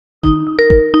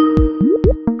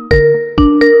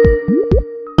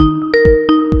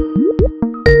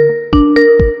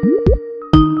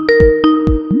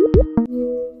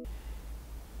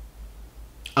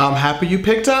I'm happy you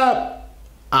picked up.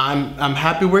 I'm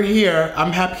happy we're here.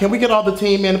 I'm happy. Can we get all the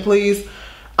team in, please?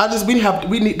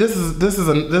 We need this is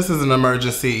an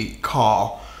emergency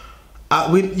call.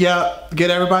 Get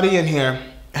everybody in here.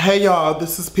 Hey y'all,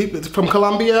 this is people from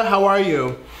Colombia. How are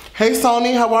you? Hey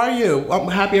Sony, how are you? I'm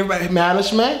happy everybody.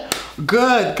 Management?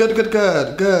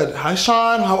 Good. Hi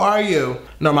Sean, how are you?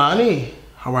 Normani,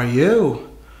 how are you?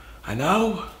 I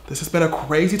know, this has been a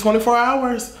crazy 24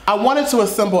 hours. I wanted to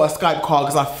assemble a Skype call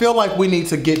because I feel like we need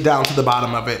to get down to the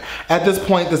bottom of it. At this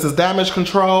point, this is damage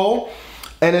control.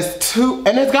 And it's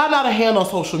gotten out of hand on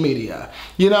social media.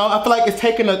 You know, I feel like it's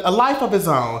taken a life of its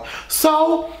own.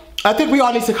 So I think we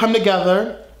all need to come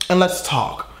together and let's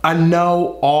talk. I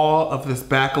know all of this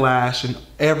backlash and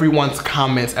everyone's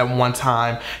comments at one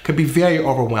time could be very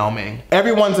overwhelming.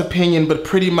 Everyone's opinion, but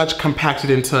pretty much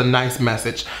compacted into a nice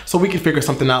message so we can figure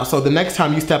something out. So the next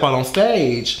time you step out on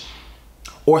stage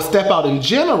or step out in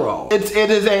general, it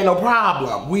ain't no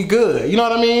problem. We good, you know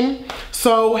what I mean?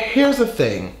 So here's the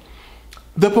thing.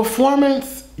 The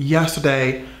performance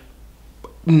yesterday,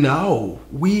 no,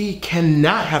 we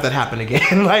cannot have that happen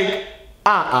again. Like,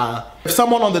 If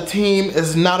someone on the team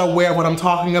is not aware of what I'm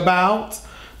talking about,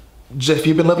 if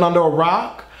you've been living under a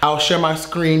rock, I'll share my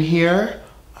screen here.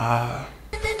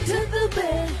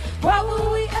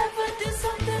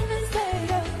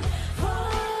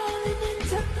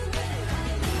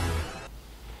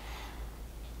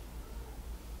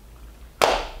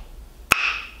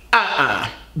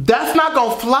 That's not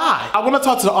gonna fly. I wanna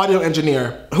talk to the audio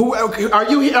engineer. Who are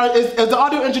you here? Is the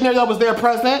audio engineer that was there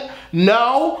present?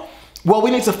 No? Well,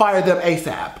 we need to fire them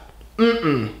ASAP.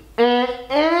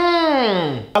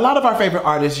 A lot of our favorite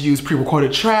artists use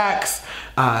pre-recorded tracks,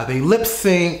 they lip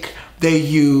sync, they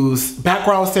use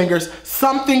background singers,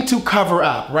 something to cover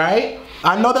up, right?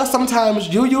 I know that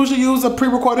sometimes you usually use a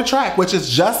pre-recorded track, which is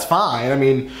just fine. I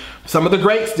mean, some of the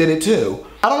greats did it too.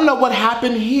 I don't know what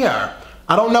happened here.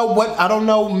 I don't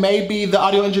know, maybe the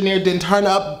audio engineer didn't turn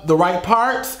up the right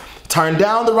parts, turn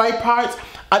down the right parts.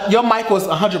 Your mic was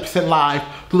 100% live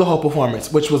through the whole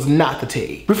performance, which was not the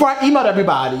tea. Before I emailed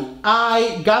everybody,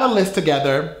 I got a list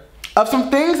together of some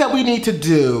things that we need to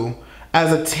do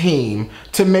as a team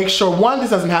to make sure, one, this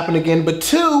doesn't happen again, but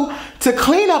two, to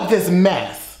clean up this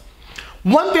mess.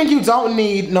 One thing you don't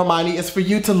need, Normani, is for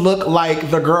you to look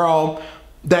like the girl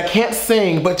that can't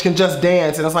sing but can just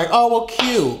dance, and it's like, oh, well,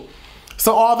 cute.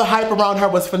 So all the hype around her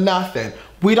was for nothing.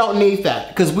 We don't need that,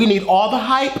 because we need all the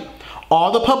hype,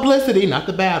 all the publicity, not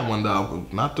the bad one though,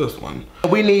 not this one.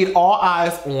 We need all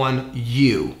eyes on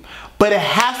you. But it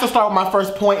has to start with my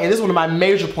first point, and this is one of my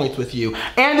major points with you,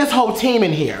 and this whole team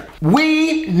in here.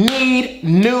 We need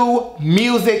new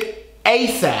music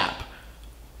ASAP.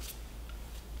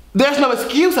 There's no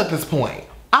excuse at this point.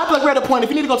 I feel like we're at a point, if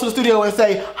you need to go to the studio and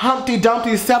say, Humpty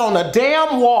Dumpty sat on a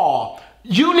damn wall,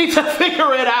 you need to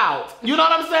figure it out. You know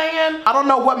what I'm saying? I don't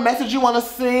know what message you want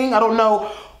to sing. I don't know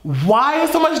why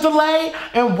is so much delay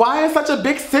and why is such a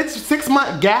big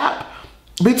six-month gap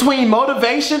between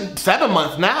motivation, 7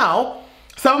 months now,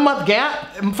 7-month gap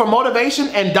for motivation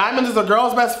and Diamonds is a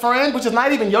Girl's Best Friend, which is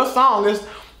not even your song, it's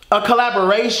a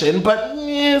collaboration, but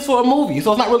it's for a movie,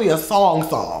 so it's not really a song.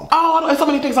 Oh, there's so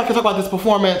many things I can talk about this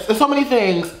performance. There's so many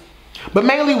things. But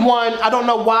mainly one, I don't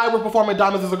know why we're performing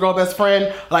Diamonds is a Girl's Best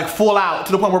Friend like full out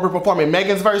to the point where we're performing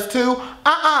Megan's verse 2.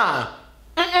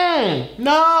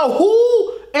 No,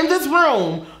 who in this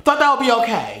room thought that would be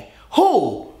okay?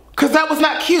 Who? Cause that was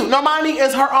not cute. Normani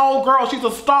is her own girl. She's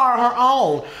a star on her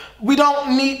own. We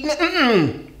don't need,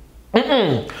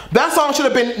 That song should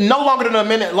have been no longer than a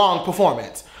minute-long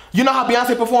performance. You know how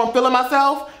Beyonce performed Feeling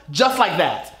Myself? Just like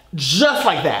that. Just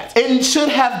like that. It should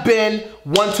have been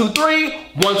 1, 2, 3,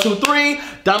 1, 2, 3.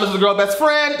 Diamonds is a Girl's Best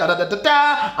Friend. Da da da da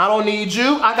da. I don't need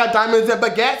you. I got diamonds and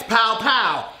baguettes. Pow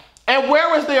pow. And where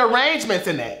was the arrangements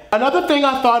in it? Another thing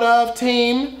I thought of,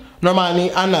 team.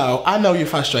 Normani, I know you're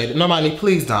frustrated. Normani,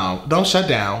 please don't shut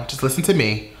down. Just listen to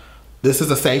me. This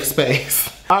is a safe space.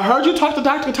 I heard you talk to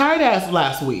Dr. Tired Ass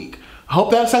last week. I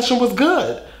hope that session was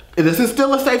good. This is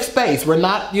still a safe space. We're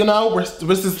not,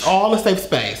 this is all a safe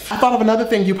space. I thought of another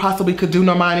thing you possibly could do,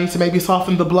 Normani, to maybe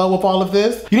soften the blow of all of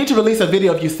this. You need to release a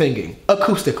video of you singing,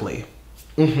 acoustically.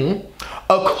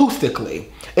 Acoustically.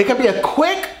 It could be a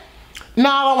quick, no,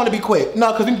 I don't want to be quick.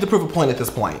 No, because we need to prove a point at this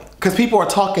point. Because people are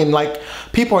talking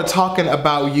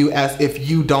about you as if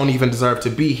you don't even deserve to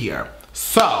be here.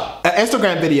 So, an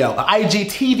Instagram video, an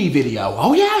IGTV video.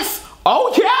 Oh yes,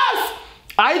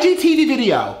 IGTV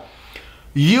video.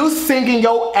 You singing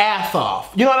your ass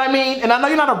off. You know what I mean? And I know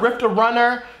you're not a rifter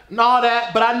runner and all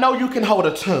that, but I know you can hold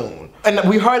a tune. And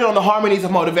we heard it on the Harmonies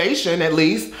of Motivation, at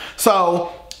least.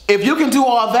 So If you can do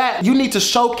all that, you need to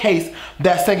showcase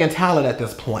that singing talent at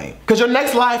this point. Because your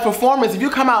next live performance, if you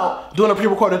come out doing a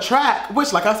pre-recorded track,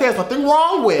 which like I said, there's nothing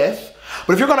wrong with,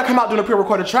 but if you're gonna come out doing a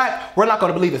pre-recorded track, we're not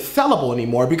gonna believe it's sellable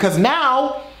anymore, because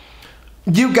now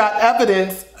you got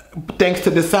evidence, thanks to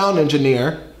the sound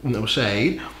engineer, no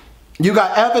shade, you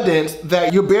got evidence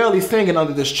that you're barely singing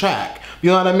under this track. You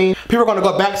know what I mean? People are gonna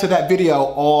go back to that video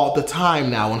all the time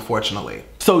now, unfortunately.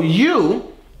 So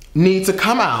you need to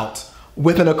come out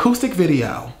with an acoustic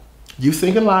video, you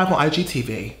singing live on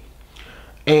IGTV,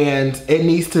 and it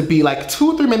needs to be like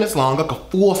 2 or 3 minutes long, like a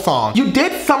full song. You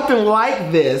did something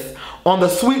like this on the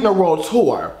Sweetener World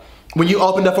Tour when you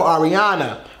opened up for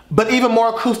Ariana, but even more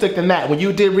acoustic than that. When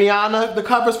you did Rihanna, the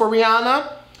covers for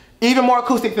Rihanna, even more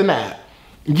acoustic than that.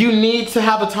 You need to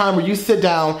have a time where you sit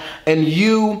down and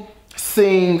you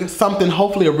sing something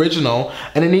hopefully original,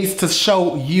 and it needs to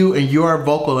show you and your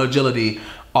vocal agility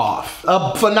off.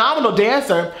 A phenomenal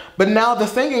dancer, but now the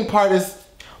singing part is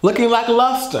looking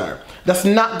lackluster. That's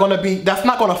not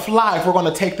gonna fly if we're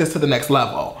gonna take this to the next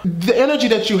level. The energy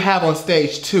that you have on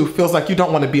stage too feels like you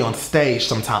don't wanna be on stage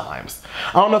sometimes.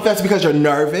 I don't know if that's because you're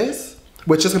nervous,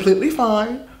 which is completely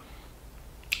fine.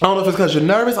 I don't know if it's because you're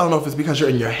nervous, I don't know if it's because you're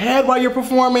in your head while you're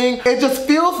performing. It just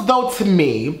feels though to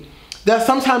me that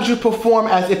sometimes you perform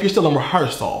as if you're still in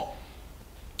rehearsal.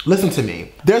 Listen to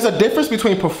me. There's a difference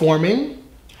between performing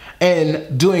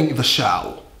and doing the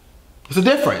show. There's a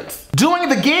difference. Doing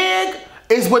the gig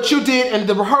is what you did in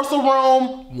the rehearsal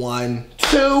room. 1,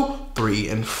 2, 3,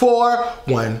 and 4.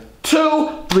 1,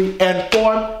 2, 3, and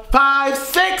 4, 5,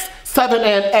 6, 7,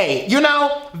 and 8. You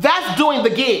know, that's doing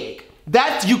the gig.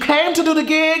 That's, you came to do the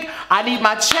gig, I need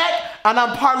my check, and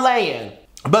I'm parlaying.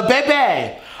 But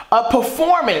baby, a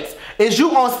performance is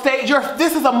you on stage,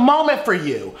 this is a moment for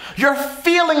you. You're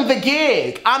feeling the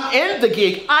gig. I'm in the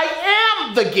gig, I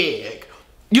am the gig.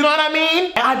 You know what I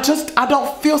mean? And I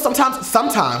don't feel sometimes,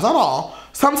 not all,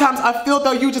 sometimes I feel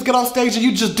though you just get on stage and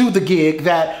you just do the gig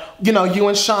that, you know, you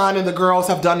and Sean and the girls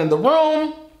have done in the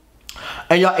room,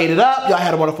 and y'all ate it up, y'all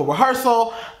had a wonderful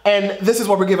rehearsal, and this is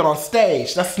what we're giving on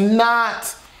stage. That's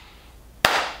not,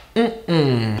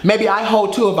 Maybe I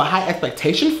hold too of a high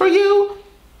expectation for you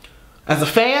as a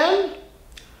fan,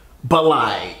 but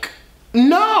like,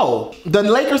 no. The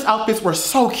Lakers outfits were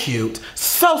so cute,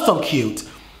 so cute.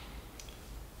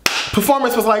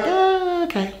 Performance was like,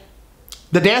 okay.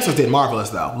 The dancers did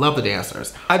marvelous though, love the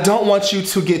dancers. I don't want you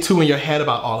to get too in your head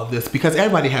about all of this because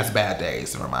everybody has bad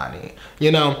days, Normani.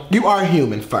 You know, you are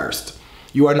human first.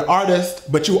 You are an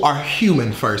artist, but you are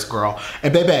human first, girl.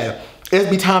 And baby, it'd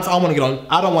be times I don't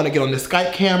want to get on this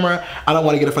Skype camera. I don't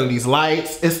want to get in front of these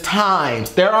lights. It's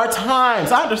times, there are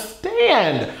times, I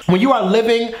understand. When you are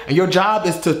living and your job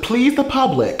is to please the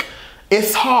public,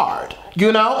 it's hard,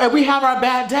 you know? And we have our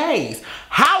bad days.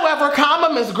 However,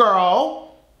 Miss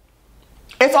Girl,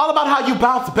 it's all about how you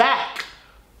bounce back.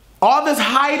 All this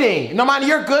hiding, no matter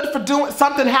you're good for doing,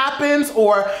 something happens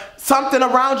or something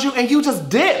around you and you just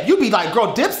dip. You be like,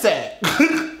 girl, dipset.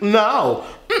 No,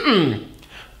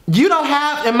 You don't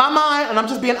have, in my mind, and I'm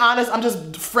just being honest, I'm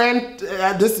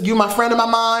just you my friend in my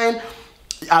mind.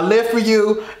 I live for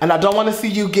you and I don't want to see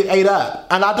you get ate up.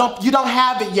 And you don't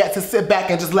have it yet to sit back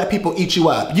and just let people eat you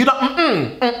up. You don't,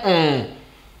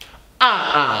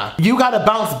 You gotta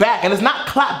bounce back, and it's not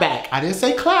clap back. I didn't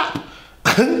say clap.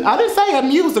 I didn't say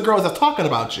amuse the girls that's talking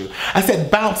about you. I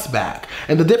said bounce back.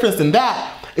 And the difference in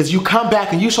that is you come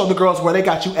back and you show the girls where they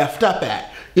got you effed up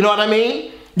at. You know what I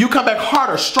mean? You come back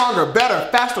harder, stronger, better,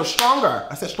 faster, stronger.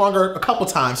 I said stronger a couple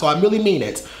times, so I really mean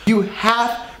it. You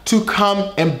have to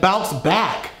come and bounce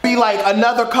back. Be like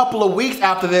another couple of weeks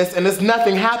after this and there's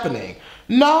nothing happening.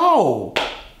 No.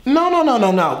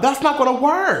 No. That's not gonna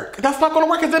work. That's not gonna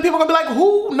work, because then people are gonna be like,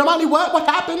 who? Normani, what? What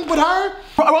happened with her?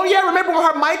 Oh yeah, remember when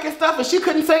her mic and stuff and she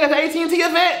couldn't sing at the AT&T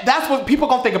event? That's what people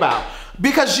gonna think about,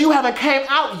 because you haven't came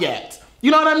out yet.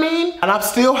 You know what I mean? And I'm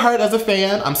still hurt as a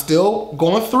fan. I'm still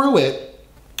going through it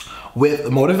with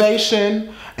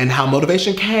motivation and how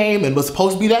motivation came and was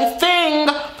supposed to be that thing.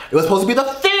 It was supposed to be the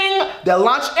thing that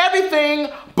launched everything,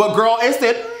 but girl, it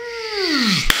said,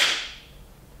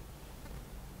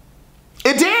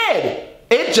 It did.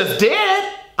 It just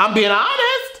did. I'm being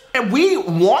honest. And we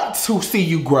want to see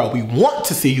you grow. We want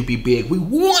to see you be big. We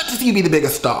want to see you be the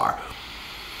biggest star.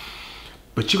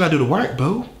 But you gotta do the work,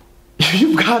 boo.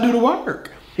 You gotta do the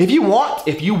work. If you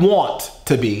want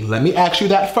to be, let me ask you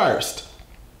that first.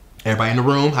 Everybody in the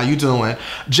room, how you doing?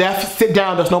 Jeff, sit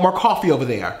down, there's no more coffee over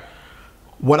there.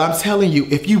 What I'm telling you,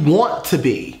 if you want to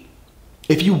be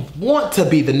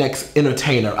the next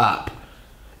entertainer up,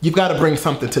 you've got to bring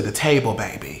something to the table,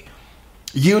 baby.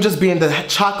 You just being the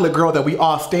chocolate girl that we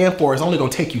all stand for is only gonna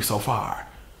take you so far.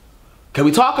 Can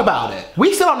we talk about it?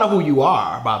 We still don't know who you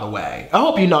are, by the way. I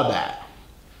hope you know that.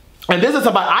 And this is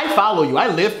about, I follow you, I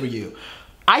live for you.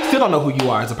 I still don't know who you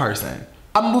are as a person.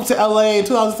 I moved to LA in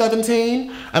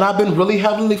 2017, and I've been really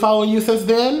heavily following you since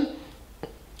then.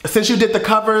 Since you did the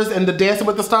covers and the Dancing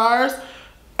with the Stars.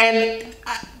 And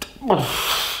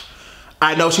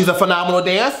I know she's a phenomenal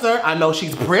dancer. I know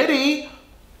she's pretty.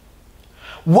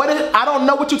 I don't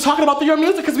know what you're talking about through your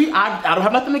music because I don't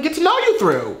have nothing to get to know you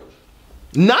through.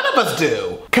 None of us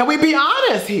do. Can we be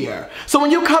honest here? So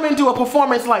when you come into a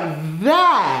performance like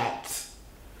that,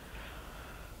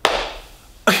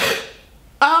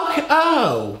 okay,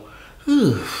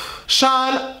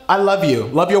 Sean, I love you.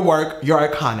 Love your work. You're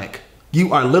iconic.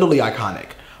 You are literally iconic.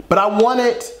 But I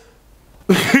wanted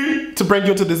to bring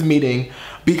you into this meeting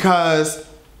because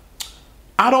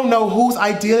I don't know whose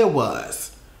idea it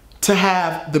was to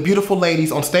have the beautiful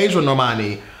ladies on stage with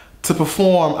Normani to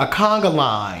perform a conga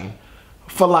line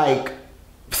for like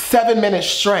 7 minutes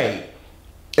straight.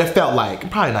 It felt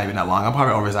like, probably not even that long, I'm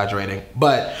probably over exaggerating,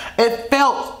 but it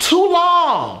felt too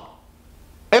long.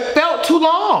 It felt too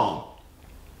long.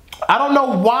 I don't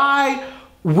know why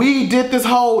we did this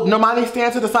whole Normani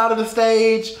stand to the side of the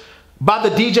stage by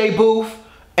the DJ booth,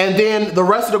 and then the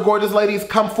rest of the gorgeous ladies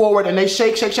come forward and they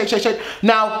shake, shake, shake, shake, shake.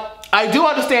 Now, I do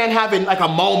understand having like a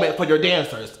moment for your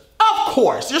dancers. Of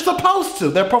course, you're supposed to.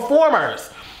 They're performers.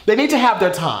 They need to have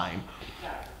their time.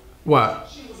 What?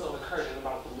 She was on the curtain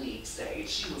about the lead stage.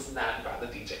 She was not by the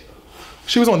DJ booth.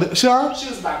 She was on the, sure? She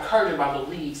was by curtain by the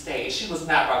lead stage. She was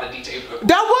not by the DJ booth.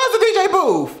 That was the DJ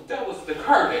booth. That was the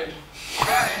curtain.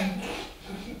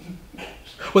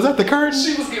 Was that the curtain?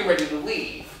 She was getting ready to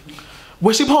leave.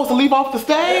 Was she supposed to leave off the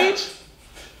stage?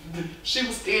 Yeah. She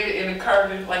was standing in the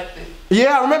curtain like this.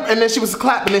 Yeah, I remember. And then she was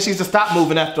clapping, and then she just stopped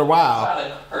moving after a while. By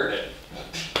the curtain.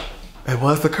 It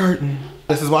was the curtain.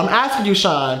 This is what I'm asking you,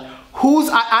 Sean.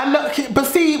 I know, but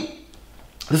see,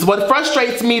 this is what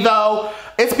frustrates me though.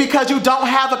 It's because you don't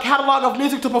have a catalog of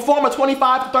music to perform a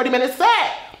 25 to 30 minute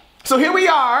set. So here we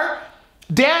are,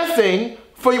 dancing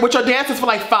with your dances for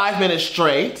like 5 minutes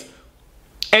straight,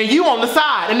 and you on the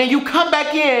side, and then you come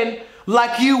back in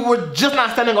like you were just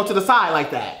not standing up to the side like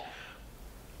that.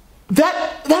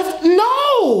 That's,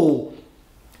 no.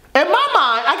 In my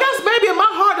mind, I guess maybe in my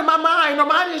heart and my mind,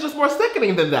 Normani is just more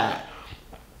sickening than that.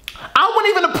 I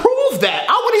wouldn't even approve that.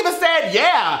 I wouldn't even say,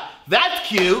 yeah, that's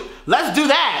cute. Let's do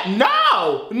that.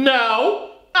 No.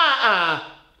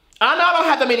 I know I don't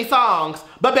have that many songs,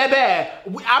 but baby,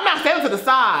 I'm not standing to the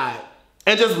side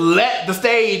and just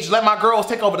let my girls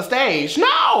take over the stage.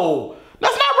 No,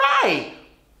 that's not right.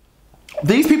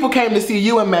 These people came to see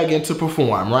you and Megan to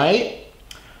perform, right?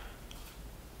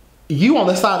 You on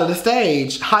the side of the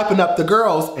stage, hyping up the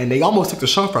girls, and they almost took the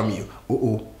show from you.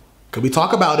 Could we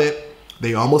talk about it?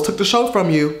 They almost took the show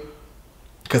from you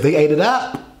because they ate it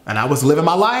up, and I was living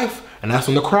my life, and that's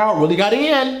when the crowd really got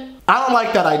in. I don't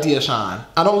like that idea, Sean.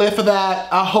 I don't live for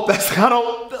that. I hope we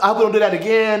don't do that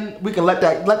again. We can let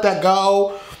that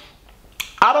go.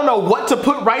 I don't know what to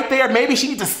put right there. Maybe she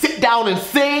needs to sit down and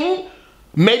sing.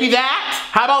 Maybe that.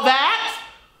 How about that?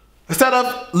 Instead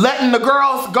of letting the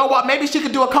girls go up, maybe she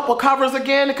could do a couple covers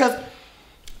again because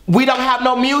we don't have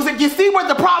no music. You see where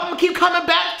the problem keep coming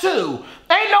back to?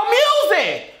 Ain't no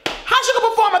music. How she gonna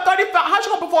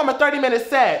perform a 30-minute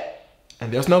set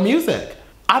and there's no music?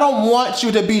 I don't want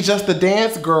you to be just the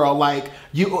dance girl like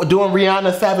you doing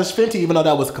Rihanna Savage Fenty, even though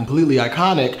that was completely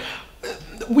iconic.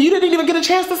 You didn't even get a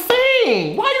chance to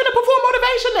sing. Why are you gonna perform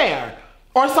motivation there?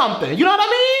 Or something, you know what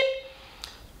I mean?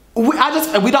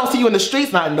 We don't see you in the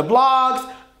streets, not in the blogs.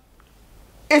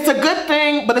 It's a good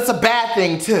thing, but it's a bad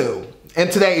thing too in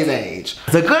today's age.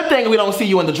 It's a good thing we don't see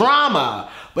you in the drama.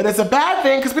 But it's a bad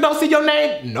thing because we don't see your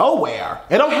name nowhere.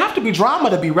 It don't have to be drama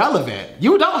to be relevant.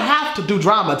 You don't have to do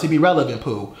drama to be relevant,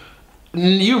 Pooh.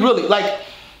 You really, like,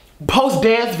 post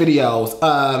dance videos.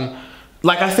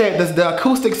 Like I said, the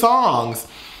acoustic songs.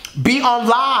 Be on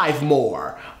live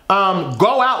more.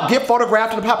 Go out, get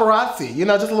photographed in the paparazzi. You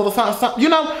know, just a little something. You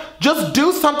know, just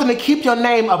do something to keep your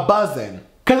name a-buzzing.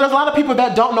 Because there's a lot of people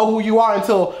that don't know who you are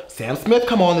until Sam Smith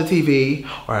come on the TV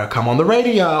or come on the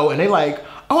radio and they like,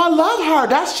 oh, I love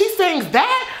her. She sings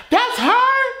that? That's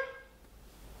her?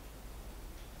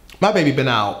 My baby been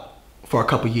out for a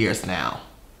couple years now.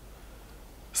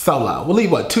 Solo. We'll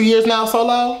leave what, 2 years now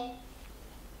solo?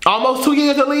 Almost 2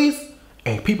 years at least?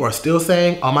 And people are still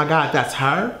saying, oh my God, that's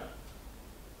her?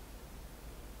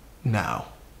 No,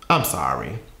 I'm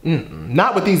sorry.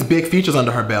 Not with these big features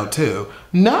under her belt too.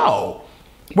 No,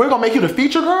 we're gonna make you the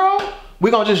feature girl?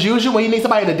 We're gonna just use you when you need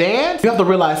somebody to dance? You have to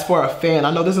realize for a fan,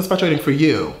 I know this is frustrating for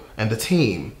you and the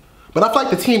team, but I feel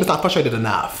like the team is not frustrated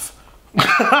enough.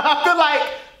 I feel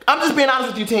like I'm just being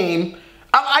honest with you, team.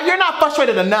 You're not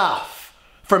frustrated enough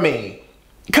for me.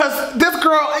 Because this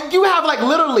girl, you have like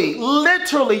literally,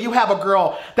 you have a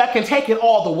girl that can take it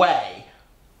all the way.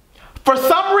 For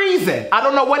some reason, I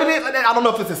don't know what it is. I don't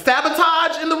know if it's a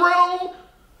sabotage in the room.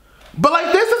 But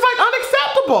like, this is like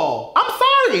unacceptable. I'm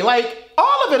sorry, like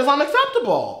all of it is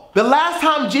unacceptable. The last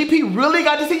time GP really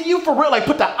got to see you for real, like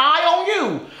put the eye on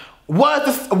you, was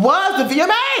the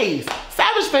VMAs.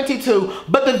 Savage Fenty too,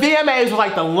 but the VMAs was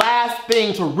like the last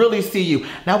thing to really see you.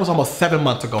 That was almost 7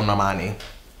 months ago, Normani.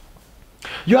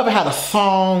 You ever had a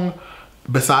song,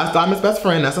 besides Diamond's Best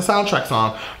Friend, that's a soundtrack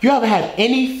song, you ever had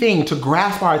anything to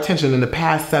grasp our attention in the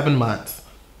past 7 months?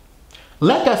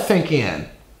 Let that sink in.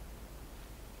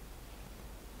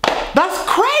 That's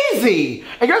crazy.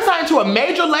 And you're signed to a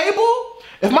major label?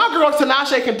 If my girl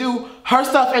Tinashe can do her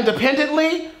stuff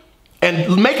independently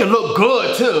and make it look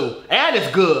good too, and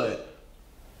it's good,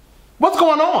 what's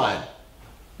going on?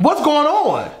 What's going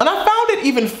on? And I found it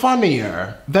even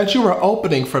funnier that you were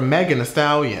opening for Megan Thee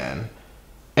Stallion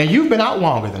and you've been out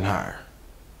longer than her.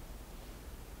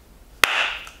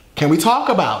 Can we talk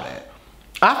about it?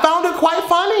 I found it quite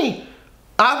funny.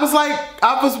 I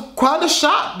was quite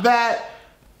shocked that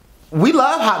we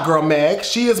love Hot Girl Meg.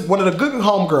 She is one of the good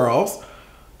homegirls.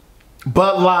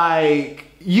 But like,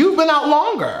 you've been out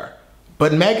longer.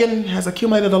 But Megan has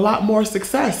accumulated a lot more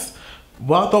success.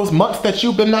 Well, those months that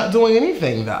you've been not doing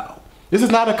anything though. This is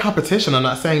not a competition. I'm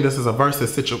not saying this is a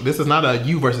versus situation. This is not a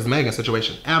you versus Megan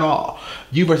situation at all.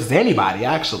 You versus anybody,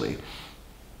 actually.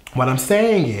 What I'm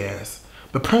saying is,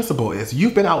 the principle is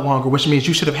you've been out longer, which means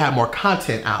you should have had more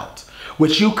content out.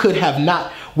 Which you could have been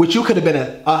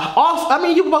I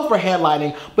mean, you both were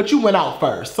headlining, but you went out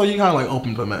first. So you kind of like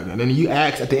opened for Megan. And you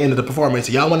asked at the end of the performance,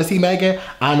 y'all want to see Megan?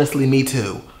 Honestly, me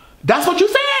too. That's what you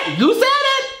said. You said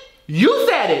it. You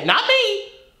said it, not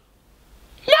me.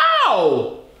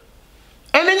 No.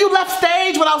 And then you left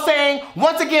stage without saying,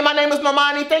 once again, my name is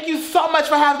Normani. Thank you so much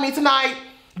for having me tonight.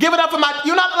 Give it up for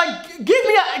you're not like, give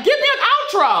me an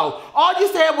outro. All you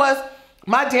said was,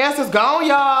 my dance is gone,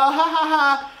 y'all. Ha ha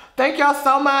ha. Thank y'all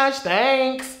so much.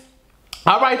 Thanks.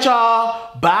 All right,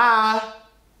 y'all. Bye.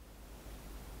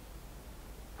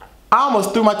 I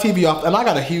almost threw my TV off, and I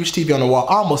got a huge TV on the wall.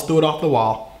 I almost threw it off the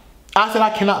wall. I said, I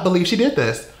cannot believe she did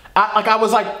this. I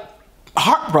was like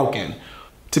heartbroken.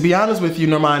 To be honest with you,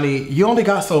 Normani, you only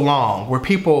got so long where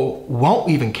people won't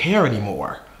even care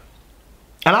anymore.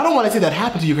 And I don't want to see that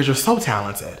happen to you because you're so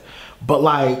talented. But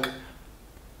like,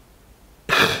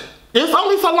 it's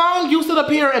only so long you sit up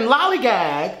here and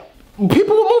lollygag.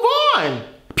 People will move on.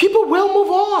 People will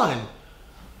move on.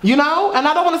 You know? And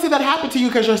I don't want to see that happen to you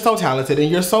because you're so talented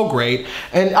and you're so great.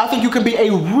 And I think you can be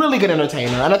a really good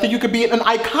entertainer. And I think you could be an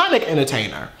iconic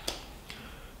entertainer.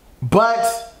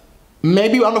 But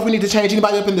maybe, I don't know if we need to change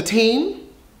anybody up in the team.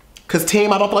 Because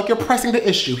team, I don't feel like you're pressing the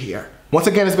issue here. Once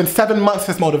again, it's been 7 months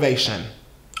since Motivation.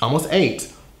 Almost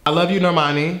 8. I love you,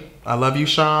 Normani. I love you,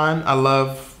 Sean. I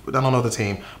don't know the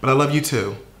team, but I love you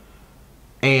too.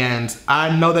 And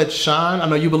I know that Sean, I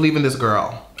know you believe in this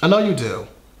girl. I know you do.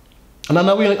 And I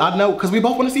know, because we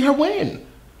both want to see her win.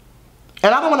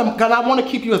 And I want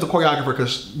to keep you as a choreographer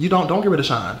because you don't get rid of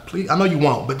Sean. Please, I know you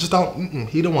won't, but just don't,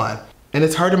 he the one. And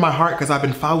it's hurting my heart because I've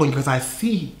been following you because I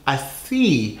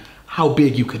see how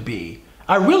big you could be.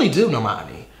 I really do,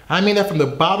 Normani. I mean that from the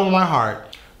bottom of my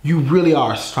heart. You really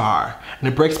are a star. And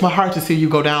it breaks my heart to see you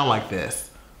go down like this.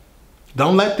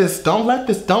 Don't let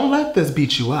this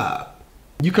beat you up.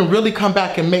 You can really come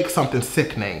back and make something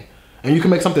sickening. And you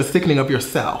can make something sickening of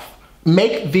yourself.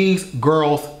 Make these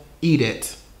girls eat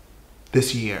it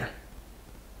this year.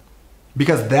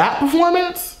 Because that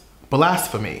performance,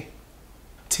 blasphemy.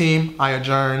 Team, I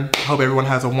adjourn. Hope everyone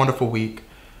has a wonderful week.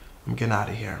 I'm getting out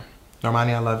of here.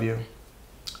 Normani, I love you.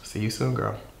 See you soon,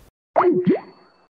 girl.